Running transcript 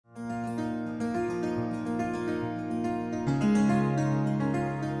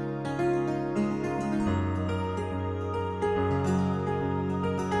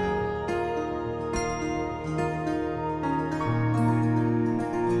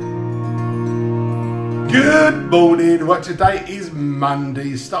Good morning. Right, today is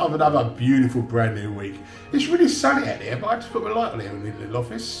Monday, start of another beautiful brand new week. It's really sunny out here, but I just put my light on here in the little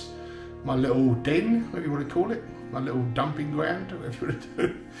office. My little den, whatever you want to call it. My little dumping ground, whatever you want to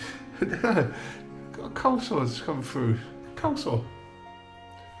do. Got a cold sore that's come through. Cold sore.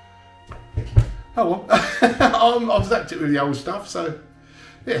 Oh well, I've zapped it with the old stuff, so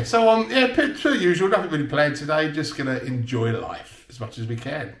yeah. So yeah, per usual, nothing really planned today. Just gonna enjoy life as much as we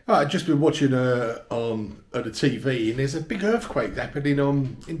can. I've just been watching on the TV, and there's a big earthquake happening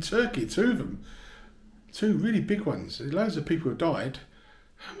in Turkey. Two of them, two really big ones. Loads of people have died.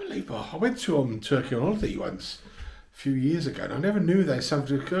 Unbelievable. I went to Turkey on holiday once a few years ago, and I never knew they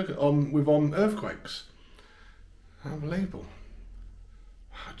suffered with earthquakes. Unbelievable.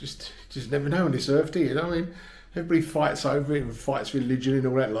 I just never know on this earth, do you? I mean, everybody fights over it and fights religion and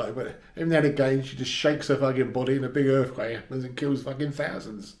all that, like, but every now and again she just shakes her fucking body and a big earthquake happens and kills fucking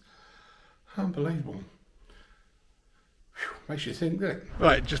thousands. Unbelievable. Whew, makes you think, doesn't it?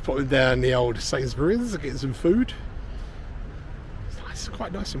 Right, just popping down the old Sainsbury's, getting some food. It's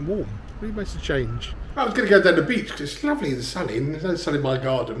quite nice and warm. Really makes a change. I was going to go down the beach because it's lovely and sunny, and there's no sun in my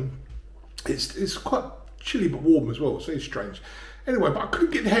garden. It's quite chilly but warm as well, so it's strange. Anyway, but I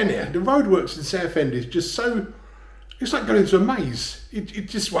couldn't get down there. The roadworks in Southend is just so... It's like going into a maze. It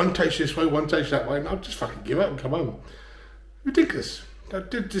just one takes this way, one takes that way, and I'll just fucking give up and come home. Ridiculous. I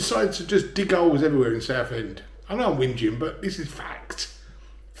did decide to just dig holes everywhere in Southend. I know I'm whinging, but this is fact.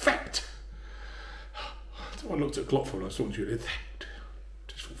 Fact. I looked at the clock for when I was talking to you.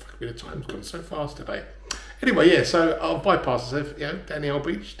 Just thought, fuck, a bit of time's gone so fast today. Anyway, yeah, so I'll bypass myself, you know, down the old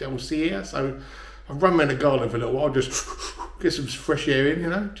beach, down the sea here, so... I've run around the garden for a little while, just get some fresh air in, you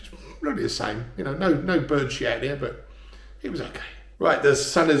know, just really the same. You know, no bird shit out there, but it was okay. Right, the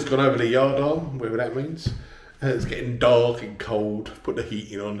sun has gone over the yard arm, whatever that means. It's getting dark and cold. Put the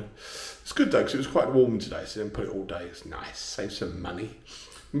heating on. It's good though, because it was quite warm today, so then put it all day. It's nice, save some money.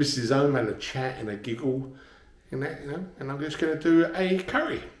 Mrs. Home had a chat and a giggle and that, you know, and I'm just going to do a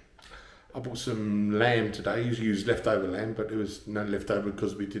curry. I bought some lamb today. Usually use leftover lamb, but there was no leftover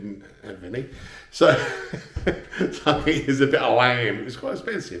because we didn't have any. So, I think it's a bit of lamb. It was quite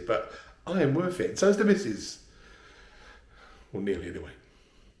expensive, but I am worth it. So is the missus. Well, nearly anyway.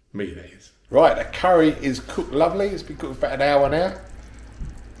 Me, that is. Right, the curry is cooked lovely. It's been cooked for about an hour now.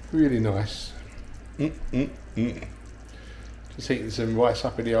 Really nice. Just heating some rice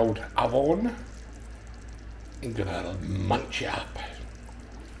up in the old oven. I'm gonna munch it up.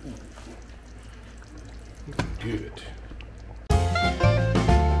 Good.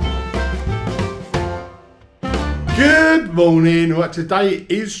 Good morning. Right, today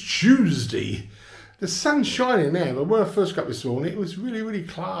is Tuesday. The sun's shining now, but when I first got up this morning, it was really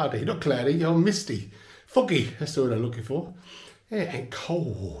cloudy. Not cloudy, misty. Foggy, that's the word I'm looking for. Yeah, and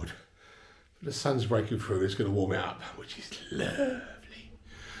cold. But the sun's breaking through, it's going to warm it up, which is lovely.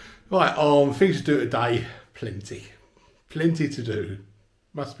 Right, things to do today, plenty. Plenty to do.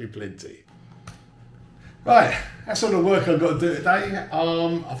 Must be plenty. Right, that's all the work I've got to do today.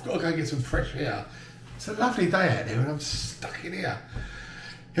 I've got to go get some fresh air. It's a lovely day out there and I'm stuck in here.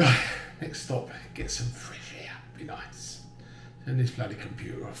 Right, next stop, get some fresh air. Be nice. Turn this bloody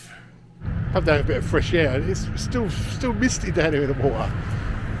computer off. I've done a bit of fresh air. It's still misty down here in the water.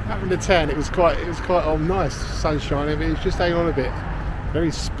 Up in the town, it was quite nice, sunshine. But it's just hanging on a bit.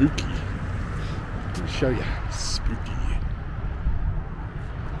 Very spooky. Let me show you. Spooky.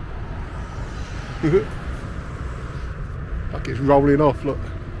 Like it's rolling off, look.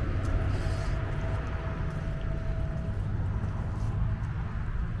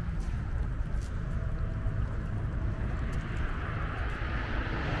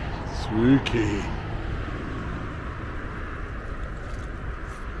 Spooky.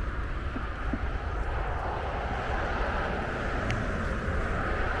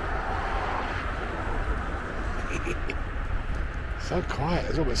 So quiet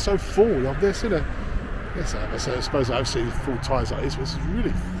as well, but so full. I've never seen a... Yes, I suppose I've seen full tyres like this, but it's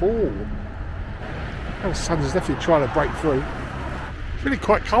really full. The sun's definitely trying to break through. It's really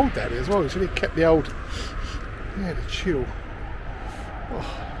quite cold down here as well. It's really kept the old, yeah, the chill. Oh,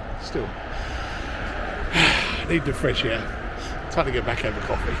 still. Need the fresh air. Time to get back over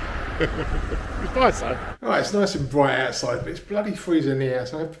coffee. It's nice though. Alright, it's nice and bright outside, but it's bloody freezing here,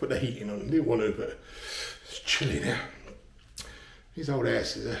 so I have to put the heating on. I didn't want to, but it's chilly now. These old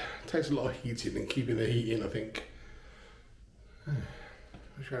houses, takes a lot of heating and keeping the heat in, I think.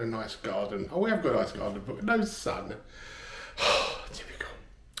 Wish we had a nice garden. Oh, we have got a nice garden, but no sun. Typical.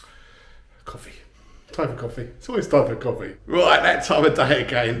 Coffee. Time for coffee. It's always time for coffee. Right, that time of day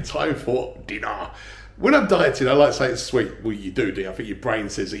again. Time for dinner. when I'm dieting, I like to say it's sweet. Well, you do. I think your brain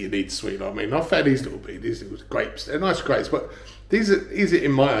says that you need sweet. I mean, I found these little grapes. They're nice grapes, but these are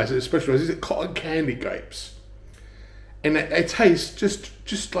in my eyes, especially these are cotton candy grapes, and they taste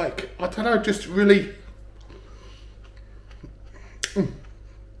just like, I don't know, just really.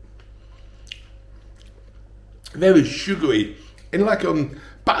 Very sugary, and like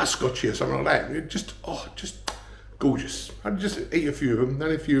butterscotchy or something like that. Just gorgeous. I'd just eat a few of them,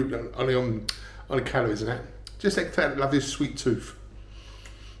 only a few, only on calories and that. Just like that, love this sweet tooth.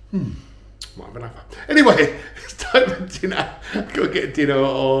 Might have another. Anyway, it's time for dinner. I've got to get dinner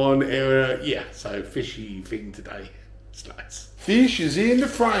on. Yeah, so fishy thing today. It's nice. Fish is in the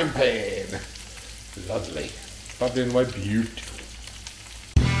frying pan. Lovely. Bubbling away beautiful.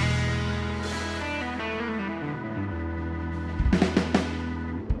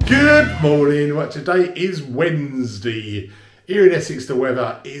 Good morning. Right, today is Wednesday. Here in Essex, the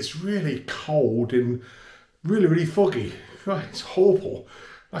weather is really cold and really foggy. Right, it's horrible.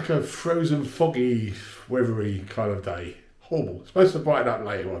 Like a frozen, foggy, weathery kind of day. Horrible. It's supposed to brighten up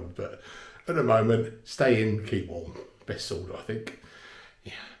later on, but at the moment, stay in, keep warm. Best order, I think.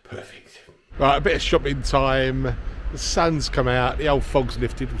 Yeah, perfect. Right, a bit of shopping time. The sun's come out. The old fog's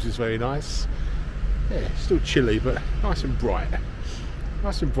lifted, which is very nice. Yeah, still chilly, but nice and bright.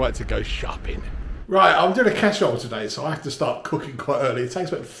 Nice and bright to go shopping. Right, I'm doing a casserole today, so I have to start cooking quite early. It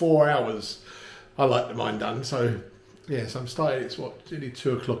takes about 4 hours. I like mine done, so yeah, so I'm starting, it's nearly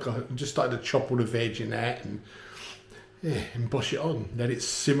 2 o'clock. I'm just starting to chop all the veg in that and yeah, and bosh it on. Let it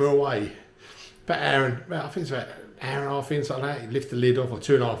simmer away. I think it's about an hour and a half in, something like that. You lift the lid off, or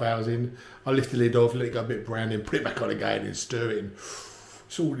 2.5 hours in. I lift the lid off, let it go a bit brown, then put it back on again and stir it in.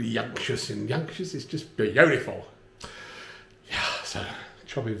 It's all the yunctious, and yunctious is just beautiful. Yeah, so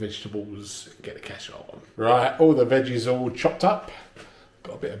chopping vegetables, get the casserole on. Right, all the veggies all chopped up.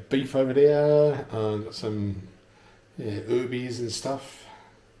 Got a bit of beef over there. Got some herbies and stuff.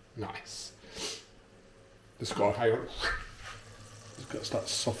 Nice. Just got to start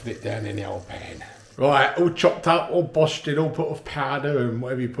softening it down in the old pan. Right, all chopped up, all boshed in, all put off powder and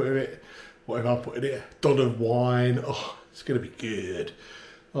whatever you put in it. Whatever I put in it. Dot of wine. Oh, it's going to be good.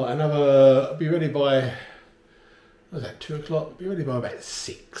 Right, I'll be ready by... What was that, 2 o'clock? Be ready by about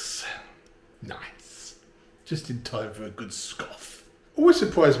 6. Nice. Just in time for a good scoff. Always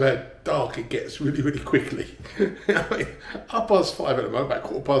surprised about how dark it gets really quickly. I mean, 5:30 at the moment, about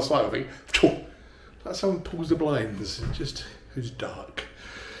 5:15, I think. Like someone pulls the blinds. It's dark.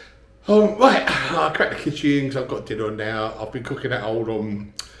 Right, I cracked the kitchen because I've got dinner on now. I've been cooking that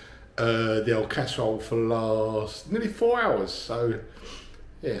the old casserole for the last nearly 4 hours. So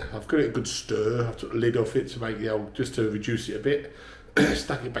yeah, I've got it a good stir. I've took the lid off it to make just to reduce it a bit.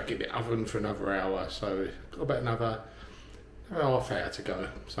 Stuck it back in the oven for another hour. So got about another half hour to go.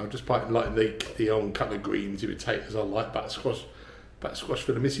 So I'm just lighting the old couple of greens and potatoes. I like buttersquash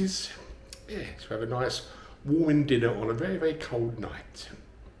for the missus. Yeah, so have a nice warming dinner on a very cold night.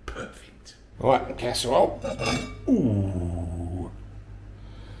 Perfect. Right, casserole. Ooh.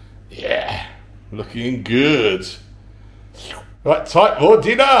 Yeah, looking good. Right, time for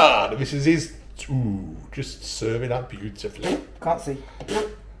dinner. The missus is just serving up beautifully. Can't see.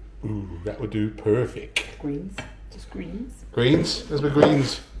 Ooh, that would do perfect. Greens. Just greens. Greens? There's my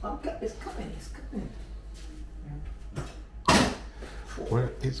greens. Oh, it's coming.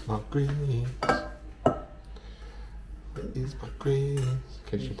 Where is my greens? Where is my greens?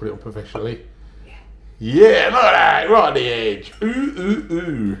 Can you put it on professionally? Yeah, look at that. Right on the edge.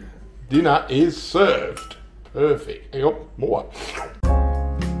 Ooh. Dinner is served. Perfect. Hang on, more.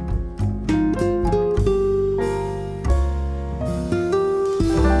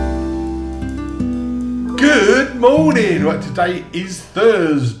 Good morning. Right, today is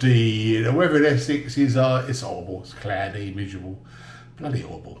Thursday. The weather in Essex is it's horrible. It's cloudy, miserable, bloody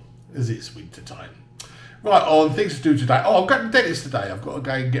horrible, as it's winter time. Right, on things to do today. Oh, I've got the dentist today. I've got to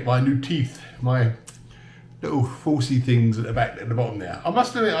go and get my new teeth. My little falsy things at the back, at the bottom there. I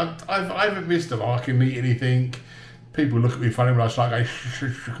must admit, I haven't missed them. I can eat anything. People look at me funny when I start going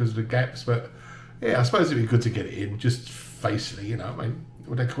because of the gaps, but yeah, I suppose it'd be good to get it in, just facially, you know. I mean,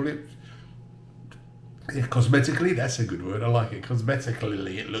 what do they call it? Yeah, cosmetically, that's a good word. I like it.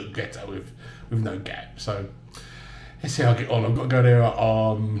 Cosmetically, it looked better with no gap. So let's see how I get on. I've got to go there at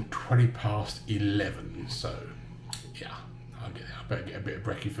 11:20. So yeah, I'll get there. I better get a bit of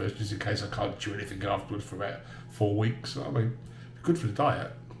brekkie first, just in case I can't chew anything afterwards for about 4 weeks. I mean, good for the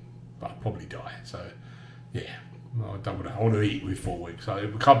diet, but I'll probably die. So yeah, I don't want to. I want to eat with 4 weeks. So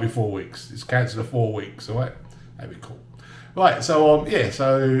it can't be 4 weeks. It's cancelled for 4 weeks. All right, that'd be cool. Right, so I've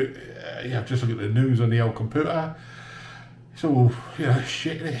just looked at the news on the old computer. It's all,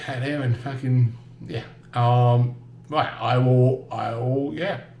 shit out there and fucking yeah. Right, I'll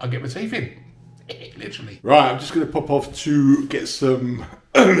get my teeth in. Literally. Right, I'm just going to pop off to get some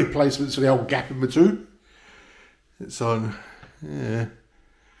replacements for the old gap in my tooth. It's on, yeah.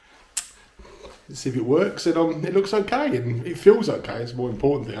 Let's see if it works, and it looks okay, and it feels okay. It's the more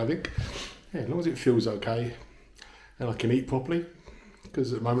important thing, I think. Yeah, as long as it feels okay, and I can eat properly,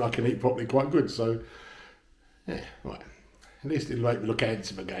 because at the moment I can eat properly quite good, so, yeah, right. At least it'll make me look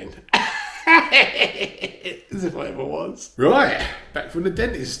handsome again. As if I ever was. Right, back from the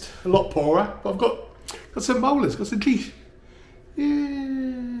dentist. A lot poorer, but I've got some molars, got some teeth.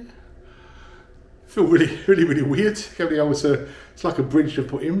 Yeah. Feel really weird. It's like a bridge to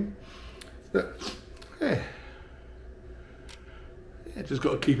put in. But, yeah. Just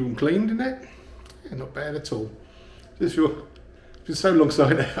got to keep them cleaned, isn't it? Yeah, not bad at all. Just feel. It's been so long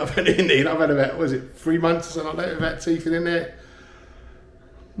since I've had it in there. I've had about, 3 months or something like that without teeth in there.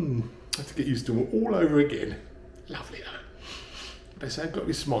 I have to get used to them all over again. Lovely though. They say I've got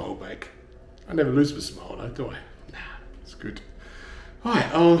my smile back. I never lose my smile though, do I? Nah, it's good.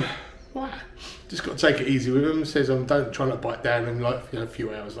 Right, just got to take it easy with them. It says don't try not to bite down them like a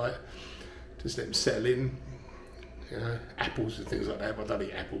few hours, like just let them settle in. Apples and things like that. But I don't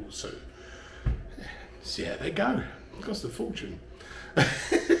eat apples, so yeah, see how they go. It costs a fortune.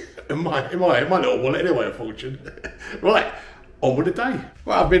 in my little wallet anyway, a fortune. Right. On with the day.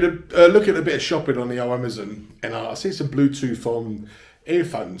 Well, I've been looking at a bit of shopping on the old Amazon, and I see some Bluetooth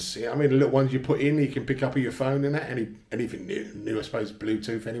earphones. Yeah, I mean, the little ones you put in, you can pick up on your phone and that. Anything new, I suppose,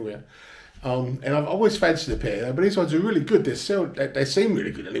 Bluetooth anywhere. And I've always fancied a pair, but these ones are really good. They seem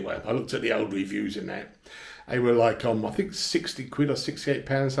really good anyway. I looked at the old reviews and that. They were like, I think 60 quid or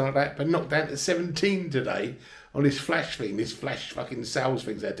 £68, something like that, but knocked down to 17 today on this flash fucking sales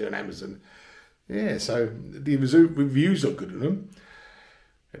things they do on Amazon. Yeah, so the reviews are good on them.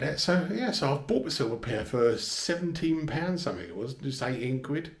 So I've bought myself a pair for £17 something. It was just 18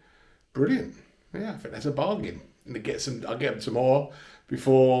 quid. Brilliant. Yeah, I think that's a bargain. And I'll get them tomorrow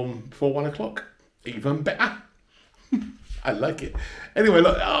before 1 o'clock. Even better. I like it. Anyway,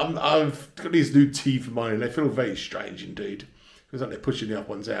 look, I've got these new teeth of mine, and they feel very strange indeed. Feels like they're pushing the other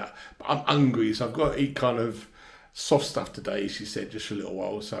ones out. But I'm hungry, so I've got to eat kind of soft stuff today, she said, just for a little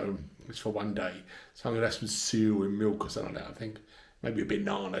while. So it's for one day. So I'm going to have some cereal and milk or something like that, I think. Maybe a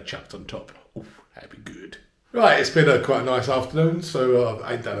banana chucked on top. Oof, that'd be good. Right, it's been quite a nice afternoon, so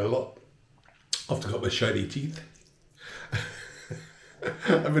I ain't done a lot. I've got my shiny teeth.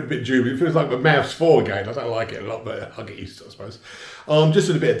 I've been a bit dubious. It feels like my mouth's full again. I don't like it a lot, but I'll get used to it, I suppose. Just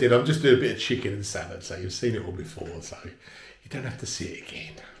doing a bit of dinner. I'm just doing a bit of chicken and salad, so you've seen it all before, so you don't have to see it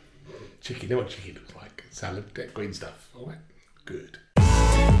again. Chicken, you know what chicken looks like. Salad, that green stuff. All right, good.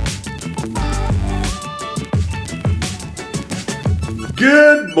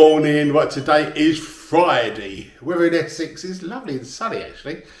 Good morning. Right, today is Friday. Weather in Essex is lovely and sunny,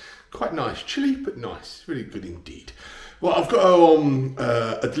 actually. Quite nice. Chilly, but nice. Really good indeed. Well, I've got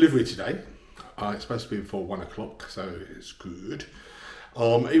a delivery today. It's supposed to be before 1 o'clock, so it's good.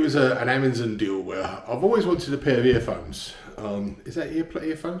 It was an Amazon deal where I've always wanted a pair of earphones. Is that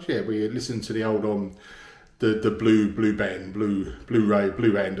earphones? Yeah, where you listen to the old the blue band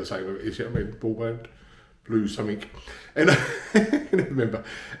or something. Is it? I mean, ball band, blue something. And I can't remember.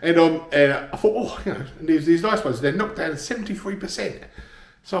 And I thought, and these nice ones. They're knocked down 73%.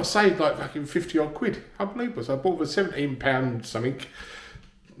 So I saved like fucking 50 odd quid. Unbelievable. So I bought for £17 something.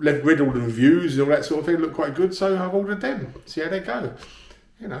 Read all the reviews and all that sort of thing. Looked quite good. So I've ordered them. See how they go.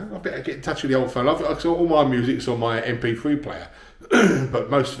 I better get in touch with the old phone. I've got all my music's on my MP3 player. But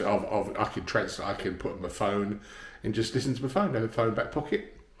most of it I can translate. I can put on my phone and just listen to my phone. Have a phone back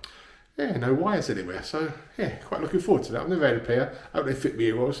pocket. Yeah, no wires anywhere. So yeah, quite looking forward to that. I've never had a pair. I hope they fit me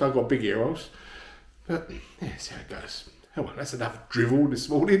ear rolls. So I've got big ear rolls. But yeah, see how it goes. Oh, well, that's enough drivel this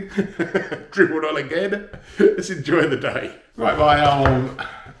morning. Dribbled on again. Let's enjoy the day. Right, my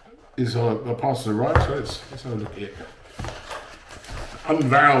is my parcel arrived, so let's have a look at it.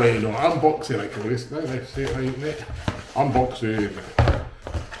 Unveiling or unboxing, they call this. No, they see it, ain't it? Unboxing.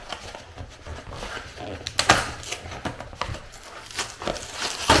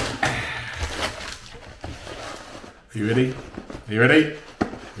 Are you ready? Are you ready?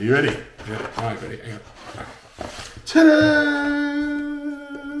 Are you ready? Yeah, alright, ready. Hang on. Ta-da!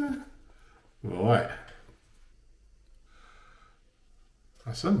 Right.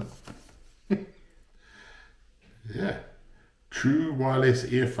 Awesome. Yeah. True wireless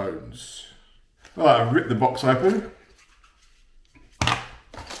earphones. Right, I've ripped the box open.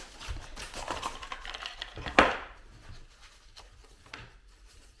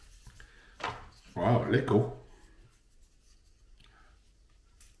 Wow, they're cool.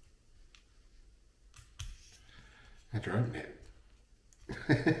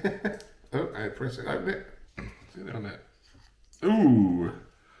 Oh, I press it, open it. Sit on it. Ooh.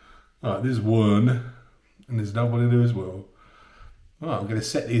 Alright, there's one. And there's another one in there as well. Right, I'm going to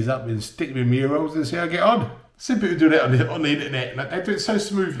set these up and stick them in murals and see how I get on. Some people do that on the internet, and they do it so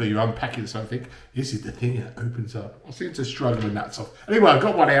smoothly. You're unpacking something. This is the thing that opens up. I seem to struggle with nuts off. Anyway, I've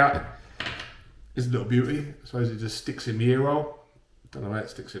got one out. It's a little beauty. I suppose it just sticks in the mural. Don't know how it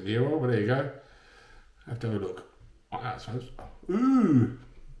sticks in the mural, but there you go. I have to have a look. Like that, I suppose. Ooh.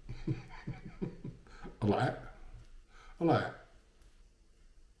 I like it. I like it.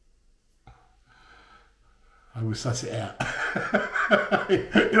 I will suss it out.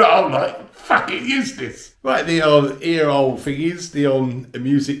 You know, I'm like, fucking use this. Right, the ear hole thingies, the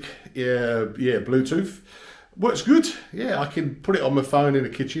music, Bluetooth. Works good. Yeah, I can put it on my phone in the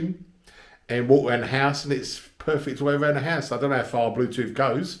kitchen and walk around the house, and it's perfect way around the house. I don't know how far Bluetooth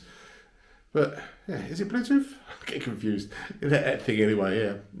goes, but yeah, is it Bluetooth? I get confused. That thing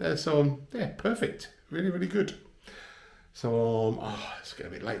anyway, yeah. So, yeah, perfect. Really, really good. So, it's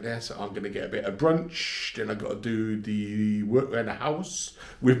getting a bit late there, so I'm going to get a bit of brunch. Then I've got to do the work around the house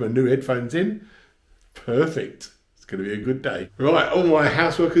with my new headphones in. Perfect. It's going to be a good day. Right, all my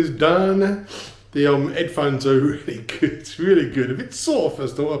housework is done. The headphones are really good. It's really good. A bit sore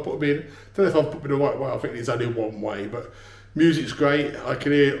first of all. I put them in. Don't know if I've put them in the right way. I think it's only one way, but music's great. I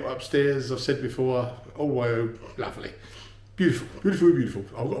can hear it upstairs. I've said before, all the way home. Lovely. Beautiful, beautiful, beautiful.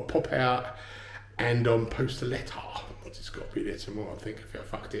 I've got to pop out and post a letter. It's got to be there tomorrow, I think, if I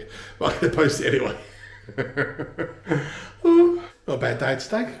fucked it. But I'm going to post it anyway. Oh, not a bad day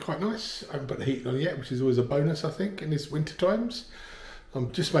today, quite nice. I haven't put the heating on yet, which is always a bonus, I think, in this winter times.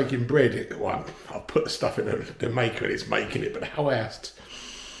 I'm just making bread. Well, I'll put the stuff in the maker and it's making it, but how else?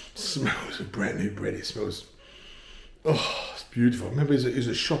 Smells of brand new bread. It smells, oh, it's beautiful. I remember there's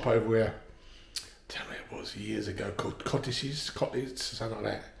a shop over where, tell me it was years ago, called Cottages, something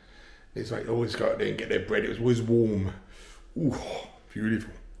like that. It's like always go out there and get their bread. It was always warm. Ooh,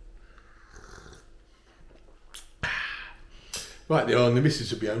 beautiful. Right, the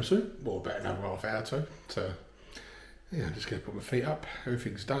missus will be home soon. Well, about another half hour or so. So, yeah, I'm just going to put my feet up.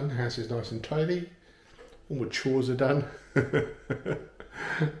 Everything's done. The house is nice and tidy. All my chores are done.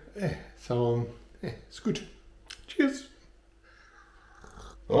 Yeah, so, yeah, it's good. Cheers.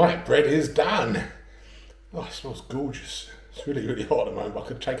 All right, bread is done. Oh, it smells gorgeous. It's really, really hot at the moment. I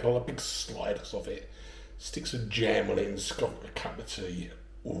could take all the big sliders off it, stick some jam on it and scoff a cup of tea.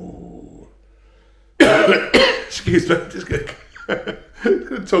 Ooh. Excuse me, just going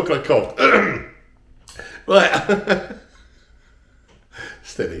to talk like cough. Right.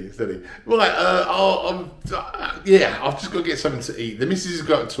 Steady. Right, yeah, I've just got to get something to eat. The missus has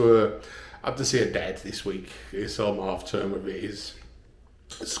got up to see her dad this week. It's on half term with it is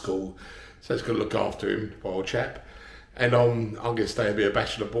at school. So it's got to look after him, poor old chap. And I'm going to stay and be a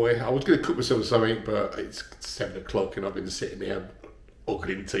bachelor boy. I was going to cook myself something, but it's 7 o'clock and I've been sitting there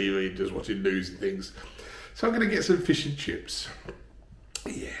ogling TV, just watching news and things. So I'm going to get some fish and chips.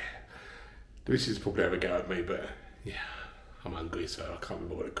 Yeah. The missus probably have a go at me, but yeah, I'm hungry, so I can't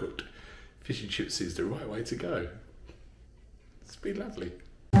remember what I cooked. Fish and chips is the right way to go. It's been lovely.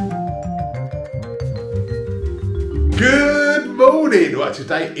 Good morning. Right,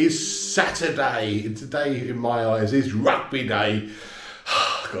 today is Saturday, and today in my eyes is rugby day.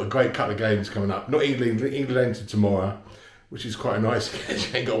 Got a great couple of games coming up. Not England enter tomorrow, which is quite nice.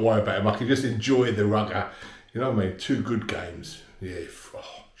 You ain't got to worry about them. I can just enjoy the rugger. You know what I mean? 2 good games. Yeah,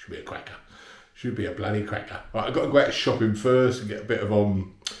 should be a cracker. Should be a bloody cracker. Right, I've got to go out shopping first and get a bit of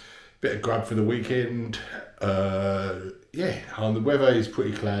grub for the weekend. Yeah, and the weather is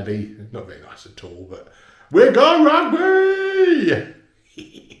pretty cloudy. Not very nice at all, but we're going rugby!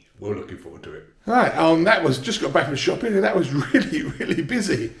 We're looking forward to it. Right, that was just got back from shopping and that was really, really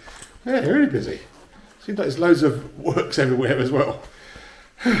busy. Yeah, really busy. Seems like there's loads of works everywhere as well.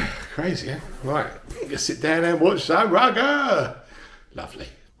 Crazy, eh? Right, just sit down and watch some rugger. Lovely.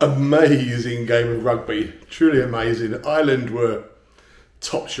 Amazing game of rugby. Truly amazing. Ireland were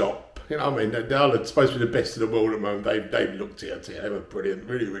top shop. You know what I mean? They're supposed to be the best in the world at the moment. They looked it. They were brilliant.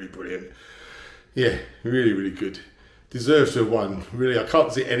 Really, really brilliant. Yeah, really, really good. Deserves to have won. Really, I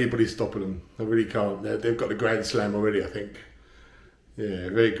can't see anybody stopping them. I really can't. They've got the Grand Slam already, I think. Yeah,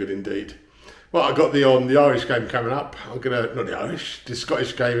 very good indeed. Well, I got the Irish game coming up. Not the Irish, the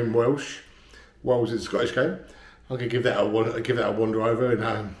Scottish game in Welsh. Wales is the Scottish game. I'm gonna give that a wander over and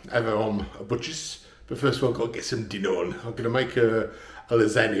have a butcher's. But first of all, I've got to get some dinner on. I'm gonna make a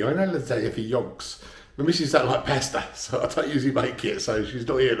lasagna. I know lasagna for yonks. My missus don't like pasta, so I don't usually make it. So she's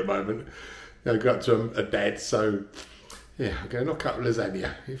not here at the moment. I go up to a dad, so yeah, I'm going to knock up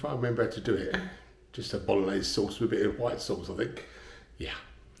lasagna, if I remember how to do it. Just a bolognese sauce with a bit of white sauce, I think.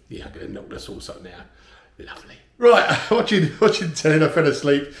 Yeah, I'm going to knock the sauce up now. Lovely. Right, watching telly, I fell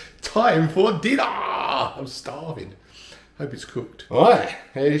asleep. Time for dinner. I'm starving. Hope it's cooked. All right,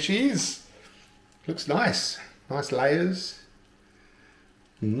 here she is. Looks nice. Nice layers.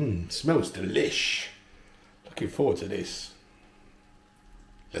 Smells delish. Looking forward to this.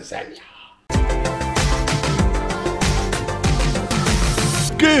 Lasagna.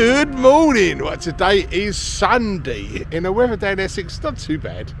 Good morning. Right, today is Sunday. In the weather down in Essex, not too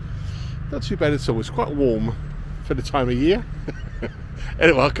bad. Not too bad at all. It's quite warm for the time of year.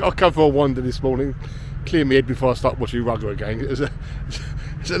 Anyway, I'll come for a wander this morning. Clear my head before I start watching rugby again.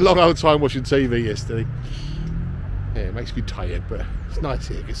 It's a long old time watching TV yesterday. Yeah, it makes me tired, but it's nice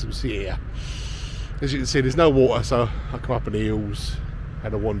here. Get some sea air. As you can see, there's no water, so I come up on the hills,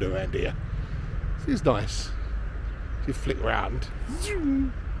 had a wander around here. It's nice. You flick around. As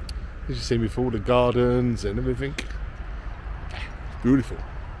you see before, the gardens and everything. It's beautiful.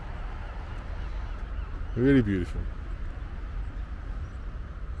 Really beautiful.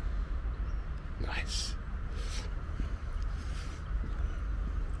 Nice.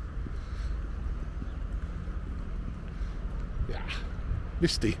 Yeah.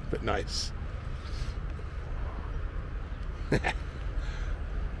 Misty, but nice.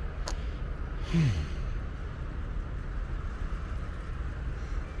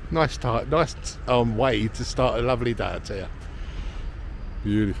 Nice start, nice way to start a lovely day, I tell you.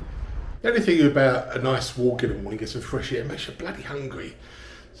 Beautiful. The only thing about a nice walk in the morning, get some fresh air, makes you bloody hungry.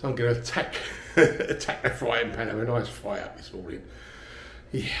 So I'm going to attack the frying pan, have a nice fry up this morning.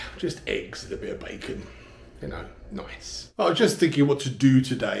 Yeah, just eggs and a bit of bacon. You know, nice. I was just thinking what to do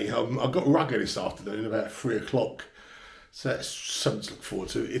today. I've got rugby this afternoon about 3 o'clock. So that's something to look forward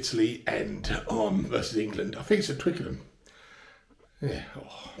to. Italy and versus England. I think it's at Twickenham. Yeah,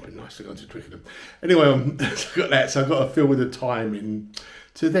 it'd be nice to go to Twickenham. Anyway, I've got that, so I've got to fill with the time in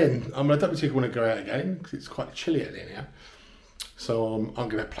to then. I don't particularly want to go out again because it's quite chilly out there now. So I'm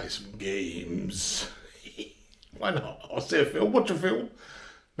going to play some games. Why not? I'll see a film, watch a film.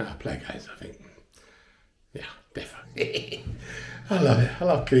 No, play games, I think. Yeah, definitely. I love it. I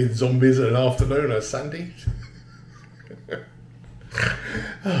love killing zombies in an afternoon on a Sunday.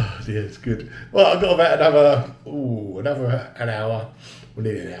 Oh dear, it's good. Well, I've got about another an hour, well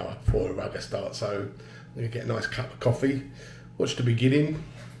nearly an hour before the rugby starts, so I'm going to get a nice cup of coffee, watch the beginning,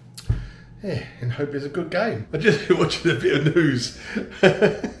 yeah, and hope it's a good game. I just been watching a bit of news.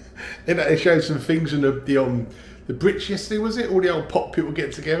 They showed some things in the Brits yesterday, was it? All the old pop people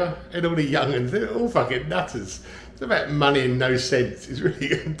get together, and all the young ones, they're all fucking nutters. It's about money and no sense. It's really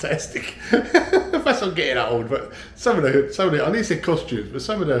fantastic. That's I'm getting old, but some of the I need to say costumes, but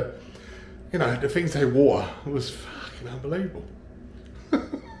some of the, you know, the things they wore was fucking unbelievable.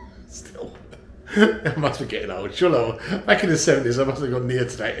 Still, I must be getting old. Sure, back in the 70s, I must have gone near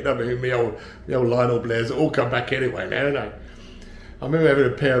to that. I mean, my old Lionel Blairs all come back anyway now, don't they? I remember having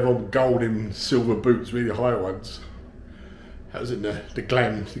a pair of old gold and silver boots, really high ones. That was in the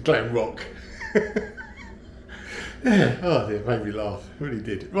glam rock. Yeah, oh dear, made me laugh. It really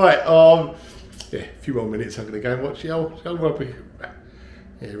did. Right, yeah, a few more minutes. I'm going to go and watch the old rugby.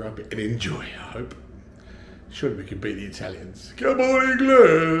 Yeah, rugby and enjoy. I hope. Surely we can beat the Italians. Come on,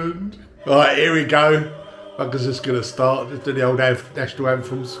 England! Right, here we go. Rugby's just going to start. Just do the old national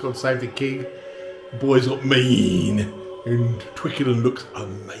anthems. God save the king. The boys look mean, and Twickenham looks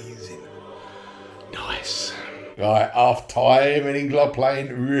amazing. Nice. Right, half time, and England are playing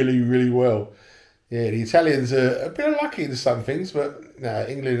really, really well. Yeah, the Italians are a bit unlucky in some things, but no,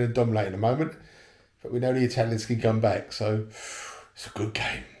 England are dominating at the moment. But we know the Italians can come back, so it's a good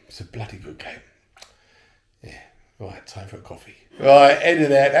game. It's a bloody good game. Yeah, right, time for a coffee. Right, end of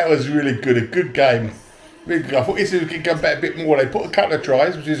that. That was really good. A good game. Really good. I thought Italy could come back a bit more. They put a couple of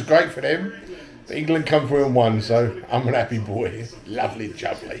tries, which is great for them. But England come through and won, so I'm an happy boy. Lovely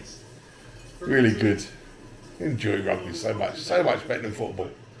jubbly. Really good. Enjoy rugby so much better than football.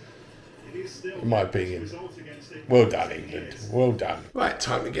 In my opinion. Well done, England. Well done. Right,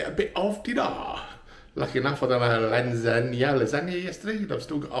 time to get a bit of dinner. Lucky enough, I don't know lasagna yesterday. I've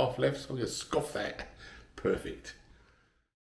still got half left, so I'm going to scoff that. Perfect.